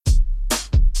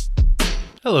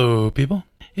Hello, people.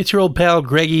 It's your old pal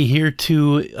Greggy here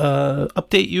to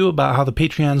update you about how the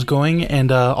Patreon's going,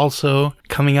 and also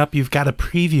coming up, you've got a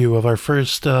preview of our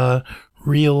first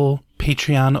real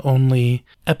Patreon-only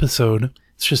episode.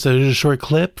 It's just a short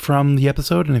clip from the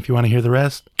episode, and if you want to hear the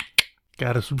rest,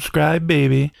 gotta subscribe,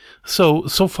 baby. So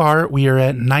far, we are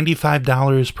at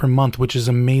 $95 per month, which is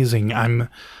amazing. I'm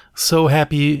so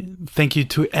happy. Thank you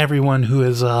to everyone who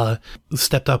has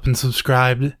stepped up and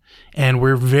subscribed. And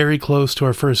we're very close to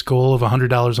our first goal of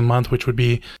 $100 a month, which would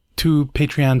be 2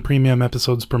 Patreon premium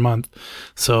episodes per month.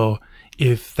 So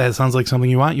if that sounds like something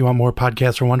you want more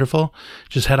podcasts are wonderful,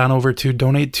 just head on over to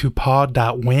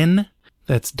donatetopaw.win.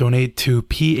 That's donate to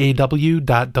paw.win.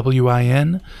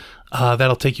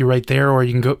 That'll take you right there, or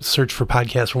you can go search for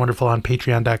Podcasts Are Wonderful on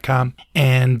patreon.com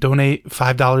and donate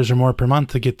 $5 or more per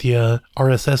month to get the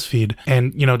RSS feed.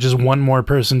 And, just one more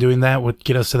person doing that would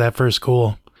get us to that first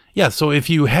goal. Yeah, so if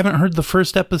you haven't heard the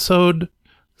first episode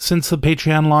since the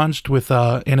Patreon launched with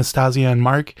Anastasia and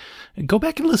Mark, go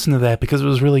back and listen to that because it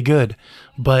was really good.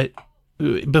 But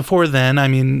before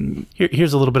then,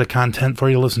 here's a little bit of content for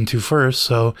you to listen to first,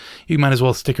 so you might as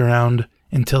well stick around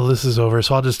until this is over.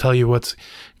 So I'll just tell you what's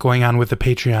going on with the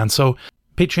Patreon. So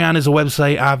Patreon is a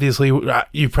website, obviously,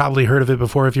 you've probably heard of it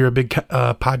before if you're a big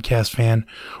podcast fan,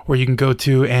 where you can go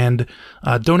to and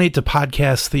donate to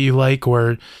podcasts that you like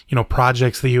or,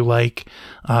 projects that you like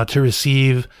to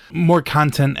receive more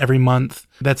content every month.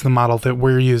 That's the model that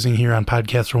we're using here on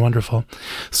Podcasts Are Wonderful.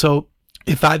 So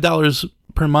at $5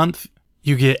 per month,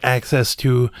 you get access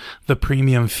to the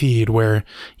premium feed where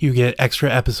you get extra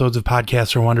episodes of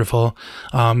Podcasts Are Wonderful.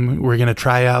 We're going to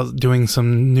try out doing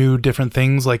some new different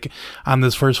things. Like on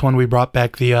this first one, we brought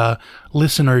back the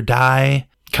Listen or Die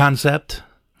concept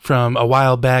from a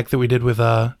while back that we did with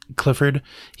Clifford.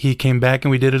 He came back and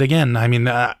we did it again.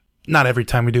 Not every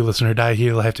time we do Listen or Die,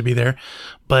 he'll have to be there,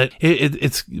 but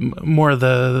it's more of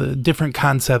the different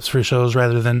concepts for shows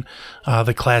rather than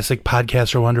the classic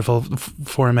Podcasts Are Wonderful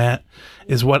format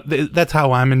that's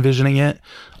how I'm envisioning it.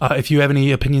 If you have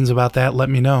any opinions about that, let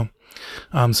me know.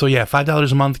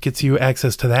 $5 a month gets you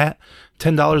access to that.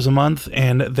 $10 a month,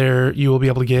 and there you will be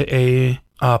able to get a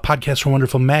Podcasts Are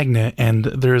Wonderful magnet, and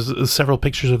there's several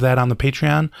pictures of that on the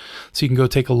Patreon, so you can go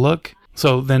take a look.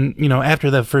 So then,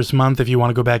 after that first month, if you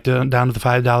want to go back down to the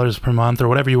 $5 per month or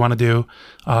whatever you want to do,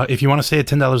 if you want to stay at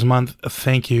 $10 a month,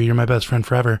 thank you. You're my best friend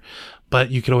forever.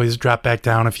 But you could always drop back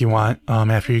down if you want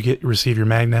after you receive your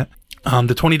magnet.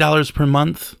 The $20 per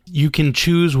month, you can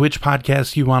choose which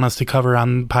podcast you want us to cover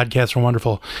on Podcasts Are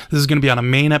Wonderful. This is going to be on a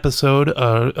main episode,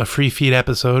 a free feed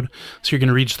episode, so you're going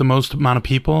to reach the most amount of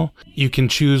people. You can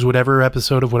choose whatever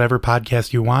episode of whatever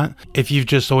podcast you want. If you've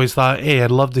just always thought, hey, I'd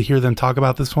love to hear them talk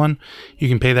about this one, you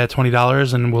can pay that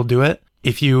 $20 and we'll do it.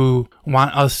 If you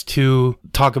want us to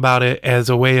talk about it as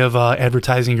a way of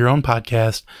advertising your own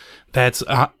podcast, that's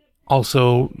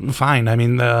also fine.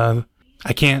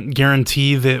 I can't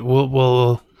guarantee that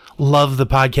we'll love the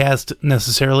podcast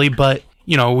necessarily, but,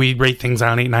 we rate things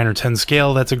on 8, 9, or 10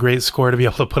 scale. That's a great score to be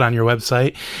able to put on your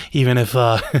website, even if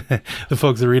the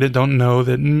folks that read it don't know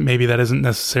that maybe that isn't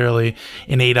necessarily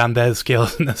an 8 on that scale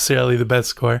isn't necessarily the best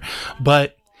score.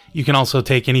 But you can also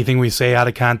take anything we say out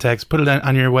of context, put it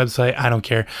on your website. I don't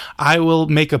care. I will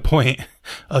make a point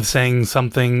of saying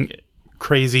something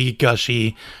crazy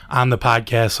gushy on the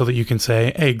podcast so that you can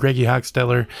say, hey, Greggy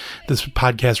Hochsteller, this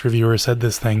podcast reviewer, said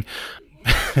this thing.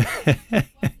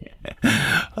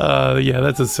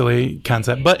 That's a silly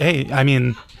concept, but hey,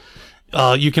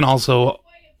 you can also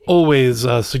always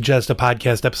suggest a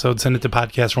podcast episode. Send it to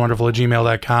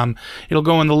podcastwonderful@gmail.com. It'll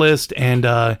go on the list, and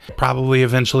probably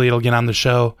eventually it'll get on the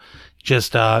show.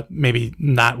 Just maybe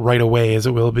not right away as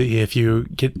it will be if you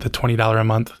get the $20 a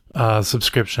month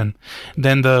subscription.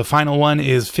 Then the final one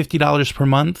is $50 per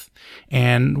month.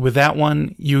 And with that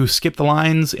one, you skip the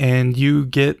lines and you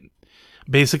get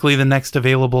basically the next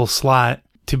available slot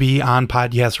to be on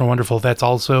Podcasts Are Wonderful. That's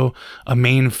also a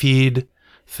main feed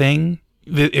thing.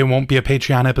 It won't be a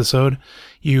Patreon episode.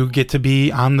 You get to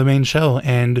be on the main show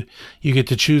and you get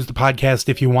to choose the podcast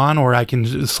if you want, or I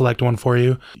can select one for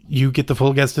you. You get the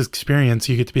full guest experience.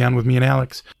 You get to be on with me and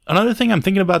Alex. Another thing I'm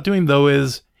thinking about doing though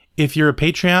is if you're a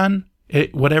Patreon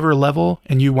at whatever level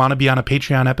and you want to be on a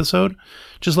Patreon episode,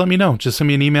 just let me know. Just send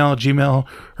me an email at Gmail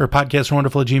or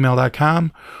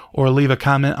podcastwonderful@gmail.com, or leave a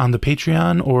comment on the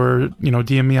Patreon, or,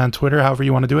 DM me on Twitter, however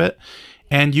you want to do it.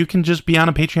 And you can just be on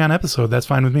a Patreon episode. That's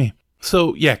fine with me.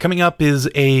 So yeah, coming up is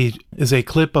a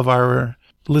clip of our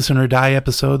Listen or Die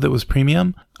episode that was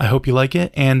premium. I hope you like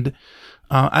it. And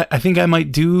I think I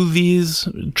might do these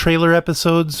trailer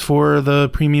episodes for the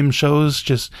premium shows,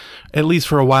 just at least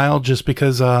for a while, just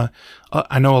because I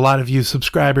know a lot of you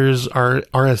subscribers are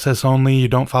RSS only. You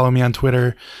don't follow me on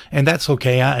Twitter, and that's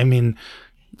okay. I mean,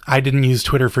 I didn't use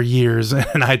Twitter for years,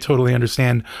 and I totally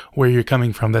understand where you're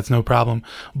coming from. That's no problem.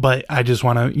 But I just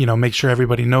want to, make sure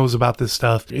everybody knows about this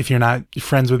stuff if you're not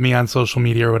friends with me on social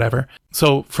media or whatever.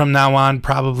 So from now on,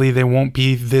 probably they won't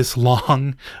be this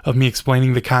long of me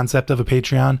explaining the concept of a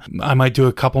Patreon. I might do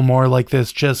a couple more like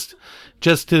this just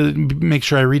to make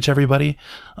sure I reach everybody.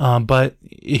 But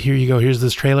here you go. Here's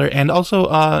this trailer. And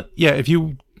also, if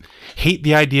you hate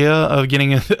the idea of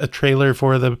getting a trailer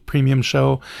for the premium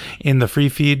show in the free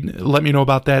feed, let me know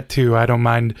about that too. I don't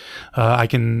mind. I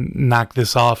can knock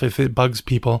this off if it bugs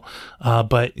people.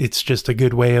 But it's just a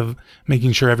good way of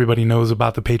making sure everybody knows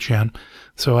about the Patreon.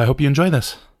 So I hope you enjoy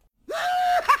this.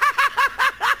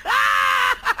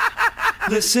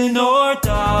 Listen or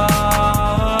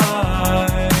die.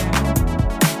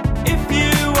 If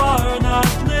you are not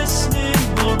listening,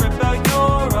 we'll rip out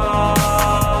your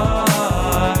eyes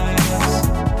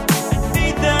and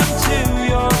feed them to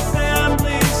your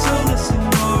family. So listen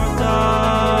or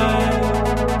die.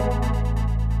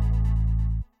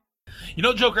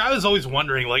 Joker, I was always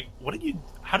wondering,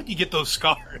 how did you get those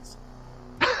scars?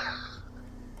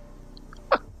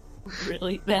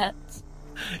 Really, Matt?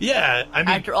 Yeah, I mean,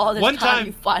 after all this one time,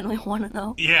 you finally want to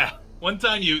know? Yeah, one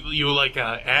time you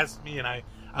asked me, and I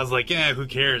was like, yeah, who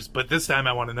cares? But this time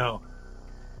I want to know.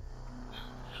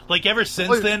 Ever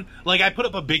since then, I put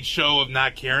up a big show of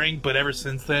not caring, but ever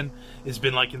since then, it's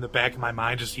been in the back of my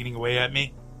mind, just eating away at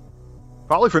me.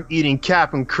 Probably from eating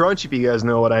Cap'n Crunch, if you guys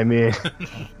know what I mean.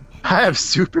 I have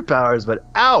superpowers, but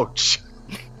ouch!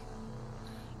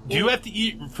 Do you have to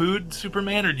eat food,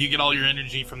 Superman, or do you get all your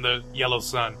energy from the yellow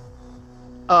sun?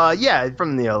 Yeah,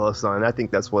 from the yellow sun. I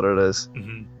think that's what it is.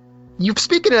 Mm-hmm.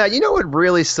 Speaking of that, you know what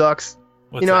really sucks?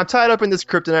 What's that? I'm tied up in this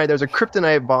kryptonite. There's a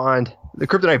kryptonite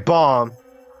bomb.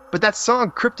 But that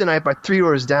song, Kryptonite by 3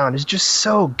 Doors Down, is just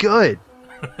so good.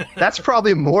 That's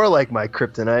probably more like my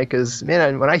kryptonite, because,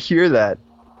 man, when I hear that,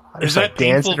 I'm just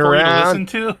dancing around. You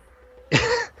to listen to?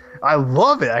 I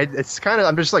love it.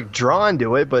 I'm just drawn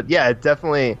to it, but yeah, it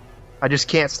definitely, I just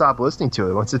can't stop listening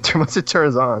to it once it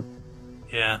turns on.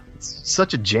 Yeah. It's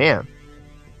such a jam.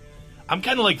 I'm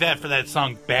kind of like that for that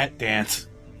song Bat Dance.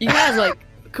 You guys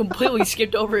completely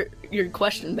skipped over your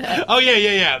question, Matt. Oh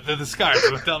yeah. The scars.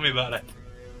 Tell me about it.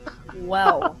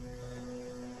 Wow.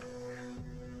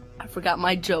 I forgot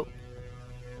my joke.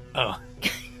 Oh.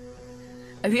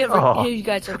 Have you ever? You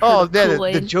guys ever heard of man,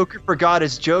 Kool-Aid? the Joker forgot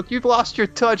his joke. You've lost your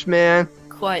touch, man.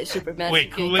 Quiet, Superman.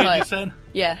 Wait, Kool-Aid, you said?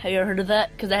 Yeah, have you ever heard of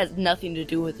that? Because that has nothing to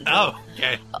do with the joke. Oh,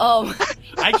 okay.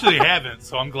 I actually haven't,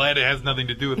 so I'm glad it has nothing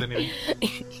to do with anything.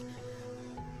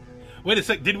 Wait a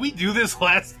sec, did we do this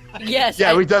last time? Yes.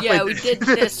 Yeah, we definitely we did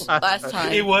this last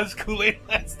time. It was Kool-Aid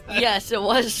last time? Yes, it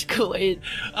was Kool-Aid.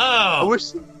 Oh.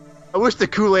 I wish the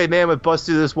Kool-Aid man would bust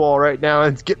through this wall right now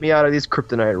and get me out of these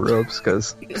kryptonite ropes,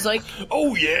 because... It's like...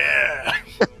 Oh, yeah!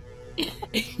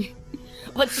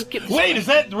 Let's skip this. Wait, is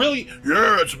that really...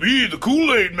 Yeah, it's me, the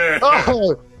Kool-Aid man!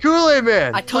 Oh, Kool-Aid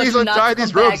man! I told Please you not untie to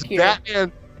these come ropes. back here.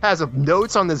 Batman has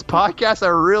notes on this podcast. I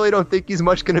really don't think he's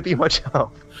going to be much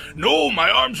help. No, my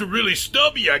arms are really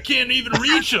stubby. I can't even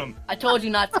reach them. I told you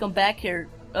not to come back here,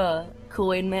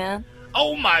 Kool-Aid man.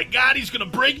 Oh my god, he's gonna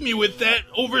break me with that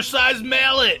oversized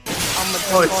mallet! I'm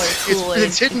gonna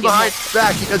It's hidden behind his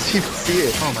back. He doesn't even see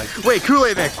it. Oh my god. Wait,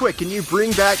 Kool-Aid man, quick, can you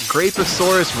bring back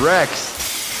Graposaurus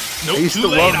Rex? Nope, too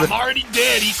late, I'm already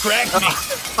dead. He cracked me.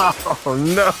 Oh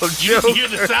no, You didn't hear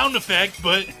the sound effect,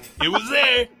 but it was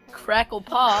there. Crackle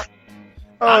pop.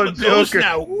 Oh, I'm a ghost Joker.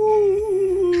 now.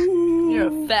 Ooh.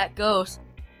 You're a fat ghost.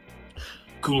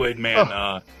 Kool-Aid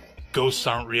man, ghosts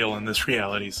aren't real in this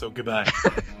reality, so goodbye.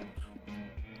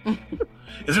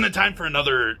 Isn't it time for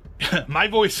another... My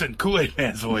voice and Kool-Aid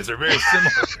Man's voice are very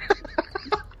similar.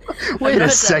 Wait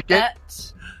a second.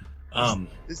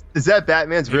 Is that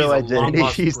Batman's real identity?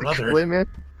 He's the Kool-Aid man?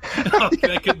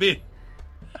 That could be.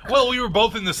 Well, we were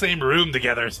both in the same room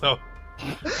together, so...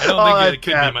 I don't think it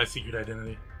could be my secret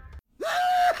identity.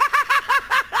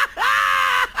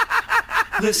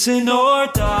 Listen or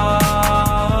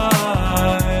die.